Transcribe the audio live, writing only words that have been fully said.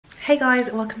Hey guys,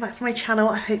 and welcome back to my channel.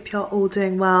 I hope you're all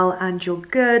doing well and you're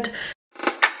good.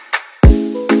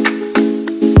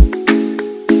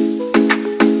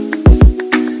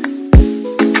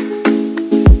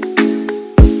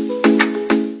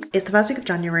 It's the first week of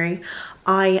January.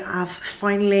 I have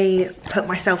finally put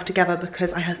myself together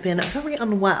because I have been very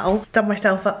unwell. Done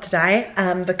myself up today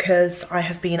because I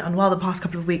have been unwell the past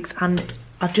couple of weeks and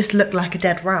I've just looked like a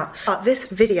dead rat. But this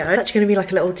video is actually going to be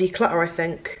like a little declutter, I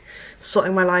think.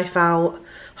 Sorting my life out,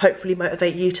 hopefully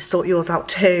motivate you to sort yours out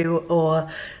too,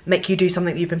 or make you do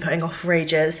something that you've been putting off for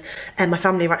ages. And my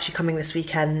family are actually coming this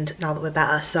weekend now that we're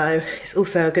better, so it's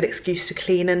also a good excuse to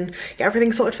clean and get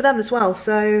everything sorted for them as well.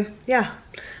 So yeah,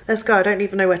 let's go. I don't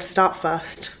even know where to start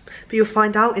first, but you'll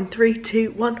find out in 3,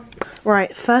 2, 1.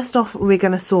 Right, first off, we're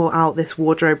going to sort out this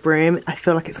wardrobe room. I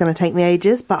feel like it's going to take me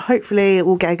ages, but hopefully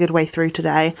we'll get a good way through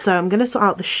today. So I'm going to sort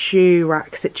out the shoe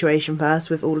rack situation first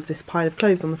with all of this pile of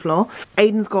clothes on the floor.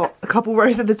 Aiden's got a couple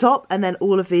rows at the top and then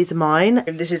all of these are mine.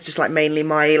 And this is just like mainly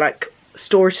my like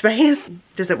storage space.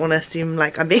 Doesn't want to seem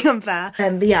like I'm being unfair.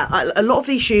 But yeah, a lot of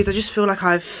these shoes I just feel like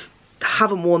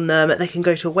haven't worn them. They can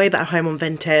go to a way better home on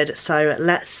Vinted, so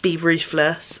let's be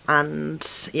ruthless and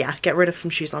yeah, get rid of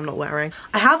some shoes I'm not wearing.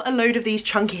 I have a load of these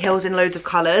chunky heels in loads of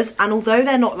colours, and although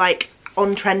they're not like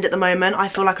on trend at the moment, I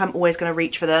feel like I'm always going to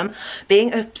reach for them.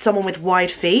 Being someone with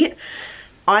wide feet,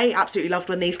 I absolutely loved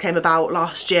when these came about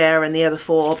last year and the year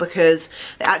before because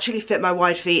they actually fit my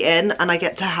wide feet in and I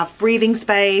get to have breathing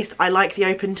space. I like the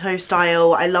open toe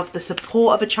style. I love the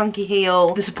support of a chunky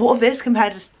heel. The support of this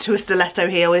compared to a stiletto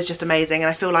heel is just amazing,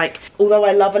 and I feel like although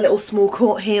I love a little small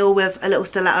court heel with a little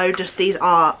stiletto, just these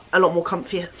are a lot more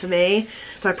comfy for me.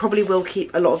 So I probably will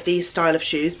keep a lot of these style of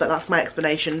shoes, but that's my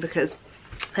explanation because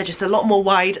they're just a lot more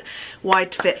wide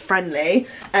fit friendly.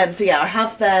 So yeah, I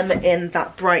have them in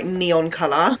that bright neon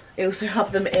colour. I also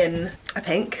have them in a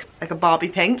pink, like a Barbie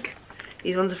pink.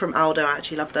 These ones are from Aldo, I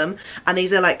actually love them. And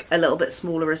these are like a little bit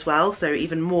smaller as well, so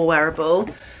even more wearable.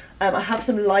 I have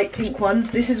some light pink ones.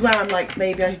 This is where I'm like,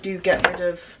 maybe I do get rid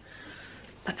of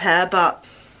a pair, but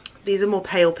these are more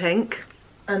pale pink.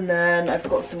 And then I've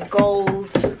got some gold.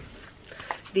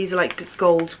 These are like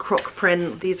gold croc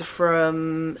print. These are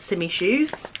from Simi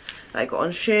Shoes that I got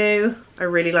on Shoe. I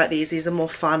really like these. These are more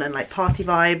fun and like party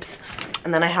vibes.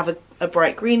 And then I have a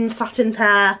bright green satin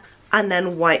pair and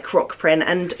then white croc print.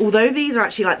 And although these are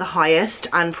actually like the highest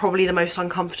and probably the most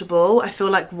uncomfortable, I feel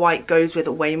like white goes with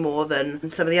it way more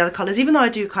than some of the other colours, even though I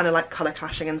do kind of like colour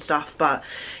clashing and stuff. But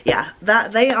yeah,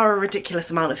 they are a ridiculous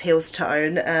amount of heels to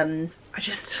own.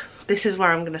 This is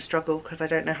where I'm going to struggle because I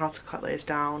don't know how to cut those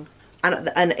down.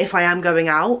 And if I am going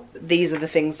out, these are the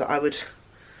things that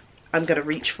I'm gonna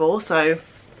reach for. So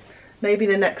maybe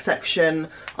the next section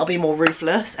I'll be more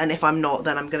ruthless, and if I'm not,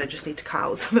 then I'm gonna just need to cut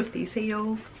out some of these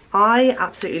heels. I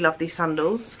absolutely love these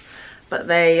sandals, but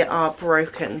they are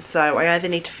broken, so I either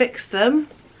need to fix them.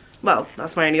 Well,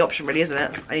 that's my only option really, isn't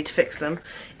it? I need to fix them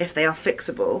if they are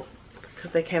fixable,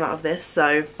 because they came out of this.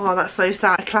 So, oh, that's so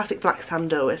sad. A classic black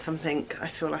sandal is something I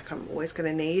feel like I'm always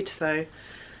gonna need, so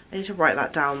I need to write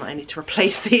that down that I need to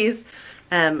replace these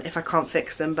if I can't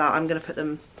fix them, but I'm going to put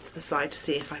them to the side to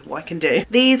see what I can do.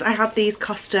 These, I had these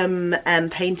custom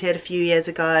painted a few years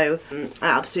ago. I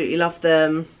absolutely love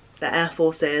them. They're Air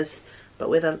Forces, but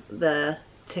with the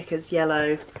tickers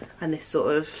yellow and this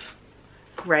sort of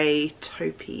grey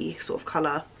taupey sort of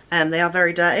colour. They are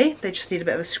very dirty. They just need a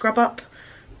bit of a scrub up,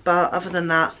 but other than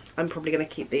that, I'm probably going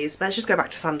to keep these. Let's just go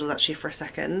back to sandals actually for a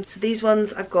second. So these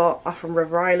ones I've got are from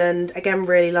River Island. Again,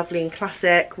 really lovely and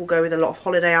classic. Will go with a lot of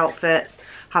holiday outfits.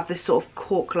 Have this sort of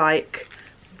cork-like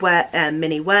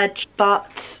mini wedge,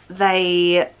 but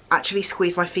they actually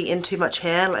squeeze my feet in too much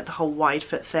here, like the whole wide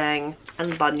foot thing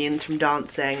and bunions from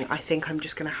dancing. I think I'm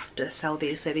just going to have to sell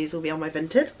these, so these will be on my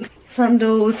Vinted.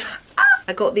 Sandals.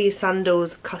 I got these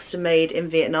sandals custom made in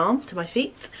Vietnam to my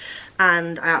feet,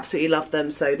 and I absolutely love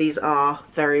them. So these are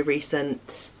very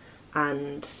recent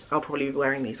and I'll probably be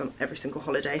wearing these on every single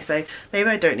holiday, so maybe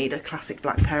I don't need a classic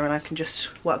black pair and I can just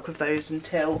work with those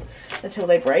until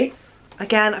they break.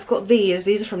 Again, I've got these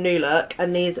are from New Look,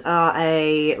 and these are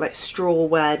a like straw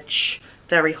wedge,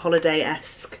 very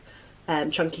holiday-esque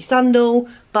chunky sandal,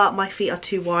 but my feet are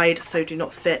too wide, so do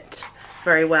not fit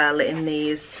very well in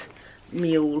these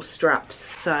mule straps,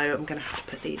 so I'm gonna have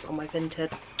to put these on my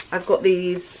Vinted. I've got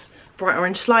these bright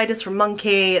orange sliders from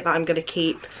Monkey that I'm gonna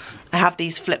keep. I have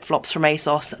these flip-flops from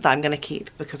ASOS that I'm gonna keep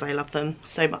because I love them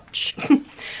so much. And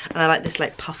I like this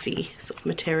like puffy sort of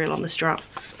material on the strap.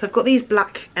 So I've got these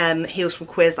black heels from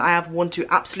Quiz that I have worn to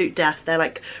absolute death. They're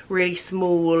like really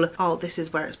small. Oh, this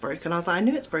is where it's broken. I was like, I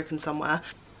knew it's broken somewhere.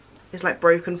 is like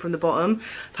broken from the bottom.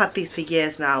 I've had these for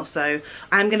years now, so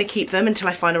I'm going to keep them until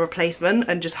I find a replacement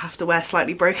and just have to wear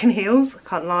slightly broken heels, I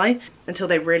can't lie, until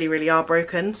they really are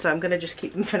broken. So I'm going to just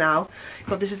keep them for now.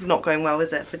 God, this is not going well,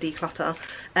 is it, for declutter?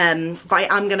 But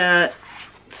I am going to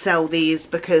sell these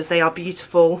because they are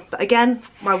beautiful. But again,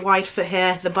 my wide foot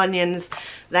here, the bunions,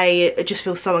 they just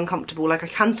feel so uncomfortable. Like I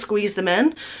can squeeze them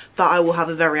in, but I will have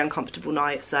a very uncomfortable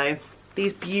night. So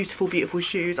these beautiful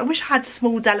shoes. I wish I had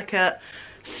small delicate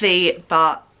feet,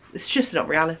 but it's just not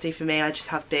reality for me. I just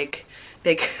have big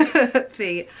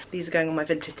feet. These are going on my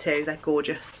Vinted too. They're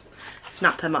gorgeous.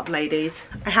 Snap them up, ladies.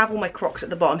 I have all my Crocs at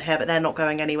the bottom here, but they're not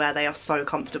going anywhere. They are so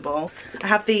comfortable. I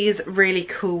have these really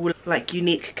cool, like,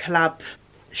 unique collab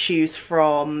shoes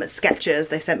from Skechers.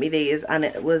 They sent me these and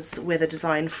it was with a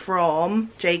design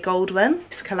from J Goldwyn.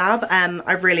 This collab.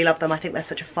 I really love them. I think they're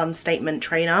such a fun statement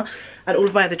trainer, and all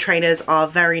of my other trainers are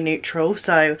very neutral,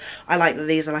 so I like that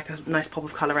these are like a nice pop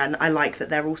of colour, and I like that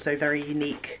they're also very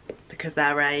unique because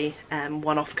they're a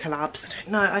one-off collabs.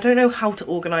 I don't know how to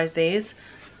organise these.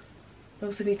 I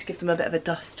also need to give them a bit of a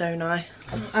dust, don't I?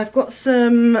 I've got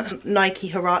some Nike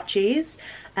Huaraches,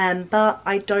 but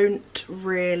I don't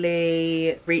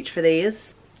really reach for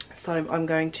these, so I'm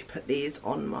going to put these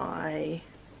on my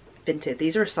Vinted.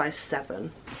 These are a size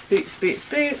 7. Boots.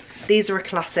 These are a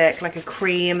classic, like a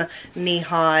cream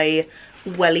knee-high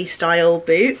welly style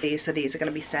boot. So these are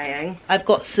going to be staying. I've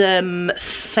got some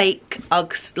fake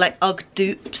Uggs, like Ugg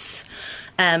dupes,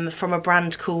 from a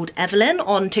brand called Evelyn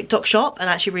on TikTok shop, and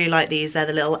I actually really like these. They're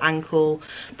the little ankle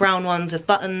brown ones with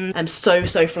buttons, and so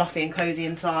fluffy and cozy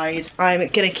inside. I'm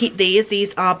gonna keep these.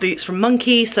 These are boots from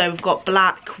Monkey, so we've got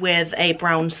black with a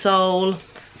brown sole,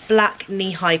 black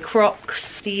knee-high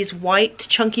Crocs, these white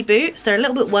chunky boots. They're a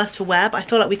little bit worse for wear, but I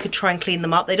feel like we could try and clean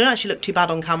them up. They don't actually look too bad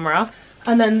on camera.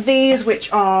 And then these,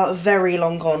 which are very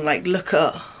long gone. Like, look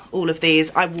at all of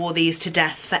these. I wore these to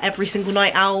death for every single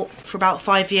night out for about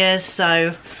 5 years,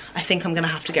 so I think I'm gonna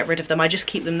have to get rid of them. I just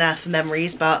keep them there for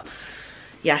memories, but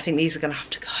yeah, I think these are gonna have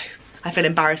to go. I feel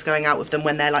embarrassed going out with them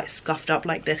when they're like scuffed up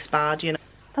like this bad, you know.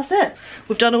 That's it.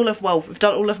 We've done all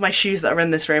of my shoes that are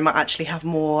in this room. I actually have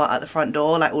more at the front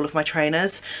door, like all of my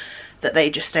trainers, that they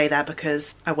just stay there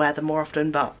because I wear them more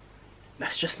often, but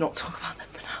let's just not talk about them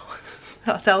for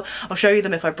now. So I'll show you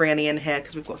them if I bring any in here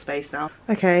because we've got space now.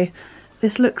 Okay.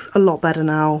 This looks a lot better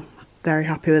now. Very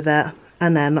happy with it.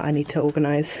 And then I need to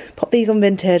organise. Pop these on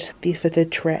Vinted. These for the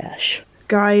trash.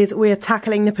 Guys, we are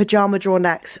tackling the pyjama drawer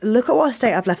next. Look at what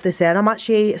state I've left this in. I'm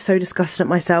actually so disgusted at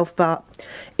myself, but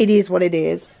it is what it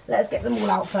is. Let's get them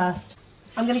all out first.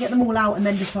 I'm going to get them all out and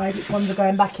then decide which ones are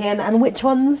going back in and which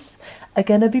ones are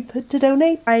going to be put to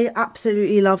donate. I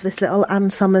absolutely love this little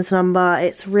Ann Summers number.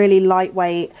 It's really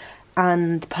lightweight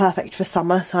and perfect for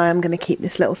summer, so I'm going to keep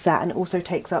this little set, and it also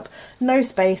takes up no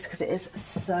space because it is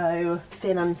so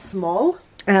thin and small.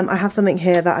 I have something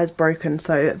here that is broken,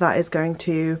 so that is going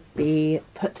to be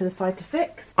put to the side to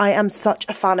fix. I am such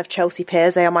a fan of Chelsea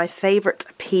Piers. They are my favourite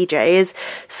PJs,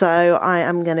 so I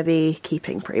am going to be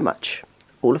keeping pretty much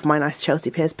all of my nice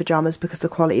Chelsea Piers pyjamas because the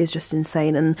quality is just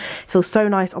insane and feels so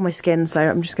nice on my skin, so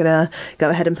I'm just going to go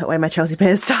ahead and put away my Chelsea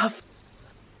Piers stuff.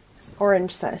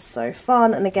 Orange set is so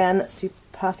fun, and again, super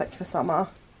perfect for summer.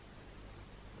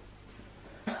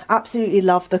 Absolutely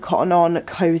love the cotton on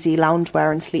cozy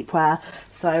loungewear and sleepwear,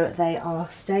 so they are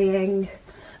staying.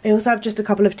 I also have just a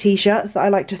couple of t-shirts that I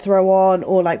like to throw on,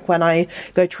 or like when I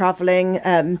go travelling,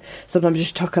 sometimes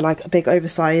just tuck a big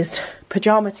oversized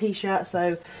pyjama t-shirt,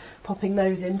 so popping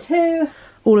those in too.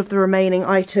 All of the remaining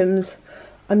items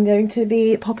I'm going to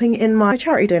be popping in my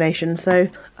charity donation, so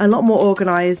a lot more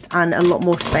organised and a lot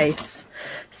more space.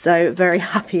 So very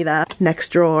happy there. Next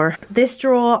drawer. This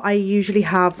drawer I usually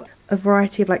have a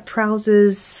variety of like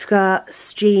trousers,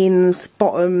 skirts, jeans,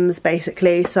 bottoms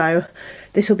basically, so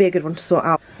this will be a good one to sort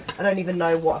out. I don't even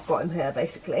know what I've got in here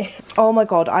basically. Oh my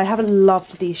god, I haven't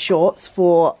loved these shorts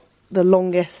for the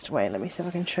longest, wait, let me see if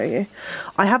I can show you.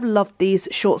 I have loved these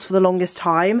shorts for the longest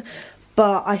time,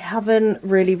 but I haven't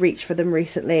really reached for them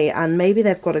recently, and maybe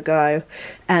they've got to go.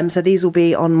 So these will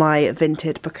be on my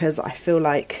Vinted because I feel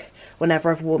like whenever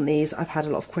I've worn these I've had a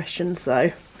lot of questions, so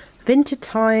Vinted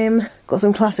time. Got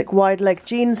some classic wide leg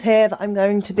jeans here that I'm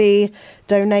going to be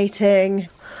donating.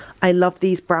 I love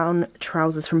these brown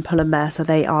trousers from Pull & Bear, so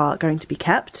they are going to be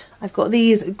kept. I've got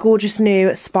these gorgeous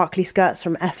new sparkly skirts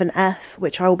from F&F,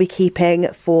 which I will be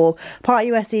keeping for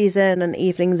party wear season and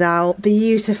evenings out.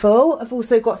 Beautiful. I've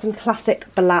also got some classic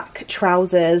black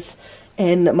trousers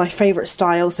in my favourite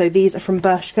style. So these are from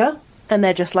Bershka, and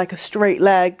they're just like a straight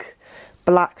leg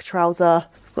black trouser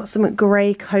Got some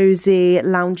grey cozy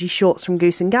loungy shorts from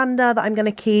Goose and Gander that I'm going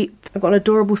to keep. I've got an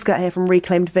adorable skirt here from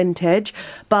Reclaimed Vintage,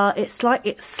 but it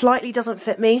slightly doesn't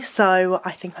fit me, so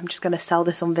I think I'm just going to sell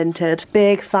this on Vinted.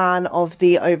 Big fan of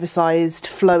the oversized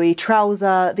flowy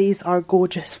trouser. These are a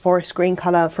gorgeous forest green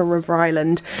colour from River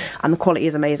Island, and the quality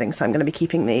is amazing, so I'm going to be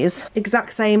keeping these.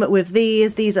 Exact same with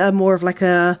these. These are more of like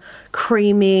a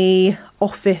creamy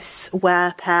office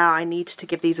wear pair. I need to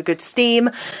give these a good steam,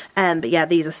 but yeah,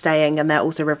 these are staying, and they're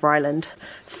also River Island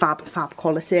fab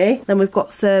quality. Then we've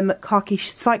got some khaki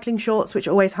cycling shorts, which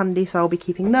are always handy, so I'll be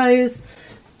keeping those.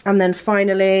 And then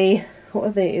finally, what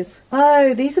are these?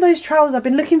 Oh, these are those trousers. I've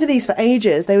been looking for these for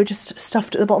ages. They were just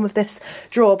stuffed at the bottom of this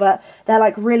drawer, but they're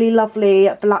like really lovely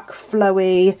black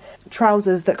flowy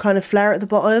trousers that kind of flare at the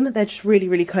bottom. They're just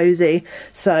really cozy,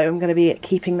 so I'm going to be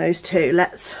keeping those too.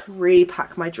 Let's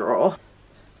repack my drawer.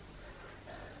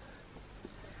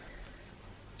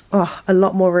 Oh, a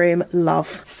lot more room,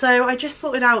 love. So I just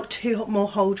sorted out 2 more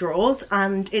whole drawers,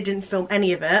 and it didn't film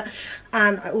any of it.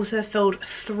 And I also filled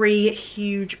 3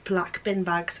 huge black bin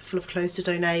bags full of clothes to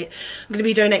donate. I'm going to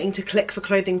be donating to Click for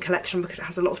Clothing Collection because it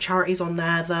has a lot of charities on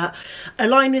there that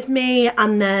align with me.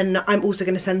 And then I'm also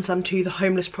going to send some to the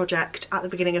Homeless Project at the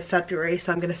beginning of February,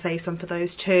 so I'm going to save some for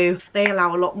those too. They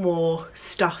allow a lot more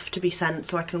stuff to be sent,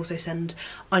 so I can also send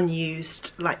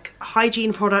unused like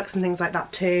hygiene products and things like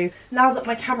that too. Now that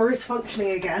my camera is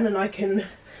functioning again and I can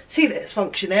see that it's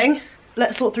functioning,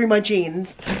 let's sort through my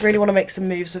jeans. I really want to make some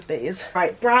moves with these.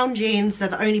 Right, brown jeans, they're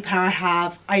the only pair I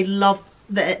have. I love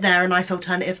that they're a nice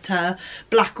alternative to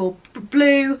black or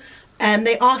blue.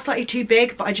 They are slightly too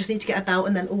big, but I just need to get a belt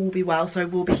and then all will be well, so I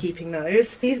will be keeping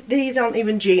those. These aren't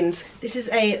even jeans. This is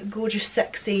a gorgeous,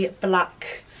 sexy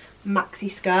black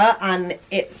maxi skirt, and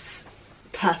it's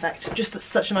perfect. Just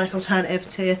such a nice alternative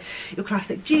to your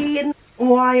classic jean.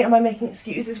 Why am I making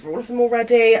excuses for all of them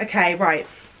already? Okay, right.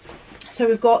 So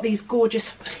we've got these gorgeous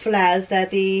flares. They're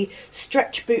the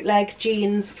stretch bootleg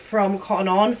jeans from Cotton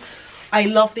On. I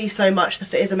love these so much. The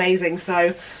fit is amazing,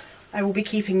 so I will be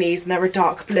keeping these, and they're a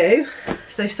dark blue.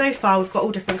 So far we've got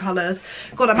all different colours.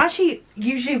 God, I'm actually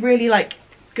usually really like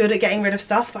good at getting rid of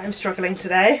stuff, but I'm struggling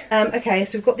today. Okay,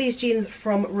 so we've got these jeans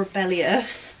from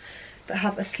Rebellious that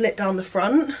have a slit down the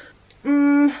front.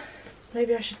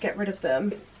 Maybe I should get rid of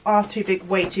them. Are too big,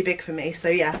 way too big for me, so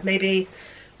yeah, maybe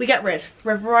we get rid.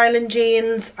 River Island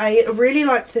jeans. I really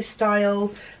liked this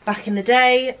style back in the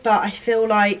day, but I feel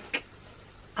like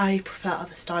I prefer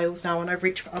other styles now and I've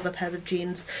reached for other pairs of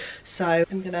jeans, so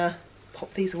I'm gonna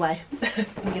pop these away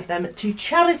and give them to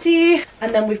charity.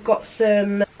 And then we've got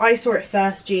some I Saw It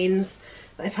First jeans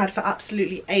that I've had for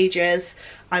absolutely ages.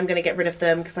 I'm gonna get rid of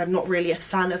them because I'm not really a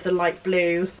fan of the light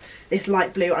blue, this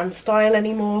light blue and style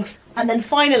anymore. And then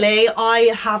finally,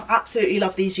 I have absolutely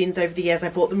loved these jeans over the years. I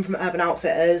bought them from Urban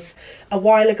Outfitters a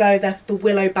while ago. They're the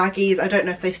Willow baggies. I don't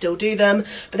know if they still do them,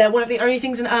 but they're one of the only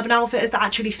things in Urban Outfitters that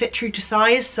actually fit true to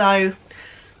size, so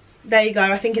there you go.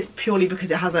 I think it's purely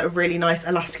because it has a really nice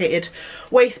elasticated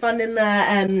waistband in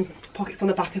there, pockets on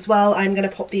the back as well. I'm going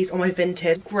to pop these on my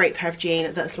Vinted. Great pair of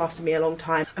jeans that's lasted me a long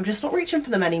time. I'm just not reaching for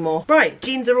them anymore. Right,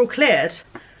 jeans are all cleared.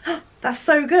 That's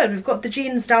so good. We've got the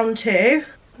jeans down too.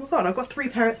 Oh my god, I've got three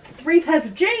pairs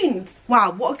of jeans.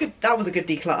 Wow, that was a good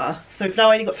declutter. So now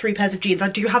I only got 3 pairs of jeans. I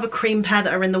do have a cream pair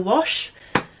that are in the wash.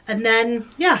 And then,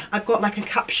 yeah, I've got like a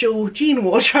capsule jean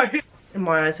wardrobe. In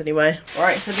my eyes anyway.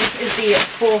 Alright, so this is the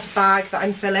 4th bag that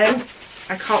I'm filling.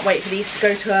 I can't wait for these to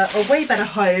go to a way better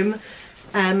home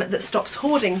that stops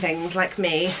hoarding things like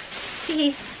me.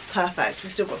 Perfect.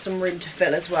 We've still got some room to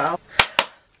fill as well.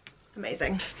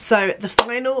 Amazing. So the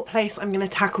final place I'm going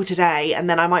to tackle today, and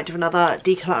then I might do another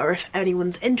declutter if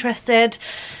anyone's interested.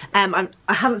 I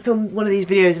haven't filmed one of these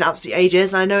videos in absolute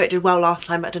ages, and I know it did well last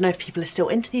time, but I don't know if people are still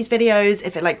into these videos,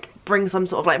 if it like brings some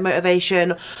sort of like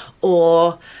motivation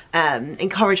or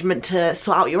encouragement to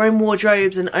sort out your own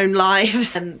wardrobes and own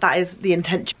lives, and that is the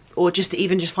intention. Or just to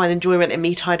even just find enjoyment in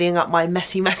me tidying up my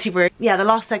messy room. Yeah, the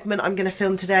last segment I'm going to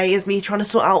film today is me trying to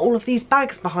sort out all of these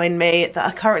bags behind me that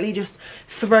are currently just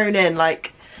thrown in.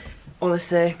 Like,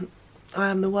 honestly, I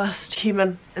am the worst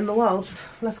human in the world.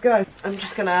 Let's go. I'm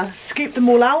just going to scoop them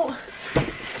all out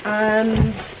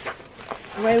and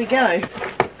away we go.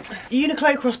 The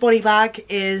Uniqlo crossbody bag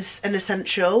is an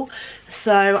essential,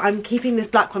 so I'm keeping this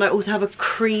black one. I also have a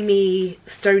creamy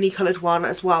stony coloured one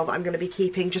as well that I'm going to be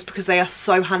keeping just because they are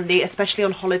so handy, especially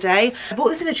on holiday. I bought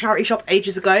this in a charity shop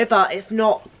ages ago, but it's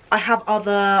not, I have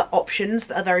other options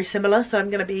that are very similar, so I'm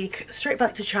going to be straight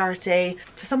back to charity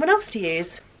for someone else to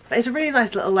use. But it's a really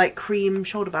nice little like cream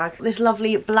shoulder bag. This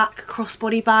lovely black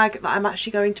crossbody bag that I'm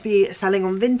actually going to be selling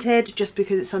on Vinted just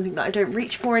because it's something that I don't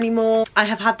reach for anymore. I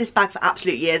have had this bag for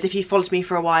absolute years. If you followed me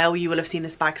for a while, you will have seen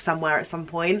this bag somewhere at some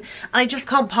point. And I just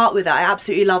can't part with it. I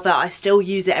absolutely love it. I still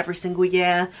use it every single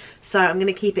year. So I'm going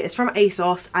to keep it. It's from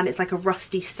ASOS and it's like a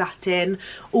rusty satin,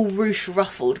 all ruche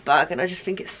ruffled bag. And I just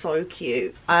think it's so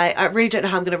cute. I really don't know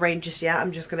how I'm going to arrange this yet.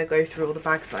 I'm just going to go through all the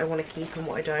bags that I want to keep and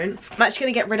what I don't. I'm actually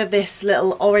going to get rid of this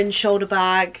little orange shoulder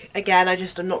bag. Again,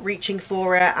 I'm not reaching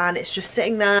for it and it's just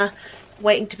sitting there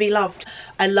waiting to be loved.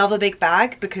 I love a big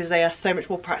bag because they are so much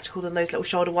more practical than those little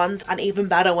shoulder ones, and even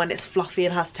better when it's fluffy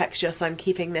and has texture. So I'm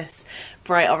keeping this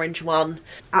bright orange one.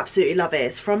 Absolutely love it.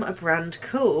 It's from a brand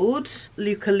called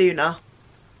Luca Luna,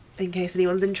 in case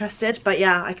anyone's interested. But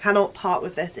yeah, I cannot part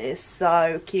with this. It is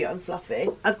so cute and fluffy.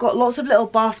 I've got lots of little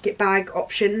basket bag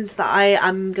options that I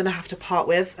am gonna have to part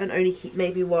with and only keep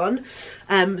maybe one.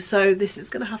 So this is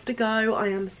gonna have to go. I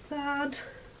am sad.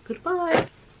 Goodbye.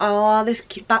 Oh, this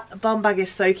bum bag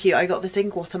is so cute. I got this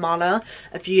in Guatemala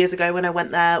a few years ago when I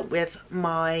went there with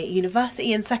my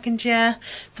university in second year.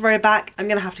 Throwback. I'm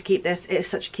gonna have to keep this. It is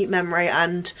such a cute memory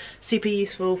and super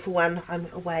useful for when I'm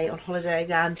away on holiday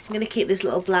again. I'm gonna keep this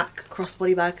little black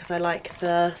crossbody bag because I like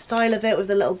the style of it with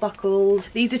the little buckles.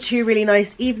 These are two really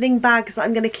nice evening bags that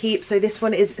I'm gonna keep. So this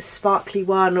one is a sparkly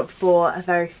one for a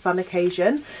very fun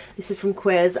occasion. This is from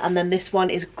Enquiries, and then this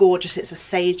one is gorgeous. It's a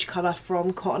sage colour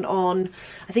from Cotton On.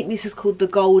 I think this is called the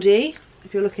Goldie,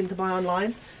 if you're looking to buy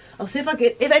online. I'll see if I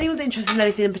get, if anyone's interested in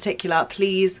anything in particular,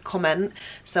 please comment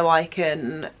so I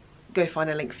can go find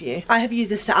a link for you. I have used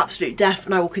this to absolute death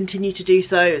and I will continue to do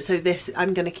so. So this,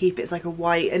 I'm going to keep it. It's like a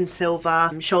white and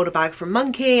silver shoulder bag from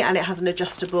Monkey, and it has an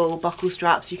adjustable buckle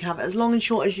strap so you can have it as long and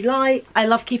short as you like. I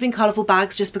love keeping colourful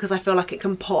bags just because I feel like it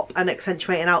can pop and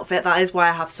accentuate an outfit. That is why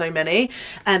I have so many.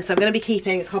 So I'm going to be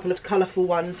keeping a couple of colourful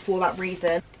ones for that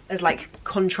reason, as like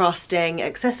contrasting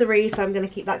accessories. So I'm going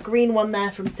to keep that green one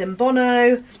there from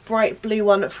Simbono, this bright blue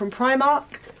one from Primark,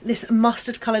 this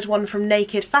mustard coloured one from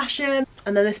Naked Fashion,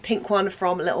 and then this pink one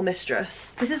from Little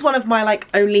Mistress. This is one of my like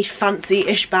only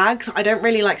fancy-ish bags. I don't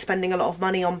really like spending a lot of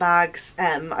money on bags.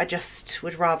 I just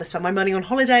would rather spend my money on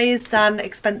holidays than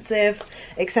expensive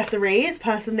accessories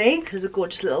personally. There's a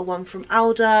gorgeous little one from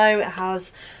Aldo. It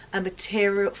has a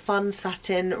material fun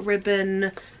satin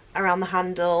ribbon around the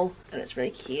handle and it's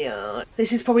really cute.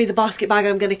 This is probably the basket bag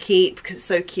I'm going to keep because it's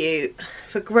so cute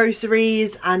for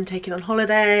groceries and taking on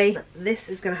holiday. This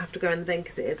is going to have to go in the bin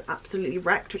because it is absolutely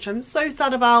wrecked, which I'm so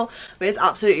sad about, but it's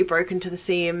absolutely broken to the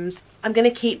seams. I'm going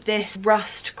to keep this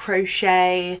rust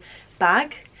crochet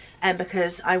bag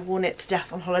because I wore it to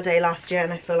death on holiday last year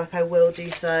and I feel like I will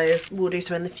do so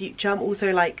in the future. I'm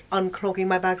also like unclogging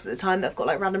my bags at the time that I've got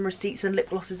like random receipts and lip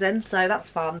glosses in, so that's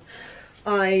fun.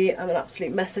 I am an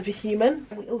absolute mess of a human.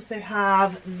 We also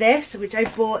have this, which I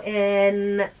bought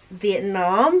in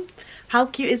Vietnam. How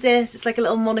cute is this? It's like a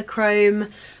little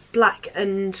monochrome black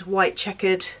and white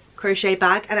checkered crochet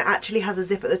bag, and it actually has a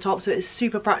zip at the top, so it's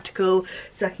super practical,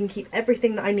 so I can keep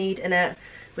everything that I need in it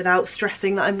without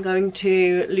stressing that I'm going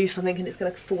to lose something and it's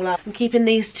going to fall out. I'm keeping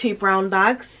these two brown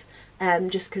bags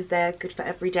just because they're good for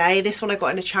every day. This one I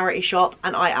got in a charity shop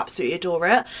and I absolutely adore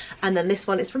it, and then this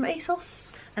one is from ASOS.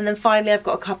 And then finally I've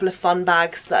got a couple of fun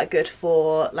bags that are good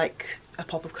for like a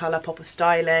pop of colour, pop of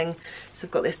styling. So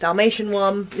I've got this Dalmatian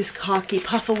one, this khaki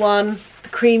puffer one, the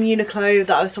cream Uniqlo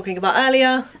that I was talking about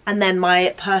earlier, and then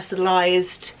my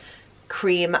personalised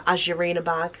cream Azurina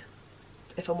bag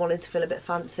if I'm wanting to feel a bit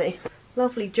fancy.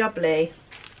 Lovely jubbly.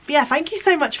 But yeah, thank you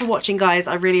so much for watching, guys.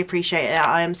 I really appreciate it.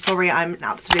 I am sorry I'm an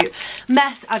absolute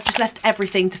mess. I've just left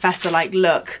everything to fester. Like,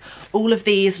 look, all of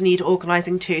these need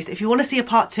organising too. So if you want to see a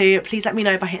part 2, please let me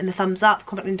know by hitting the thumbs up,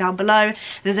 commenting down below. If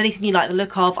there's anything you like the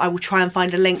look of, I will try and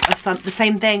find a link of the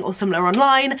same thing or similar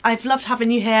online. I've loved having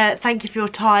you here. Thank you for your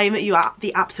time. You are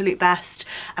the absolute best.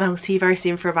 And I will see you very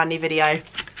soon for a brand new video.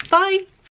 Bye!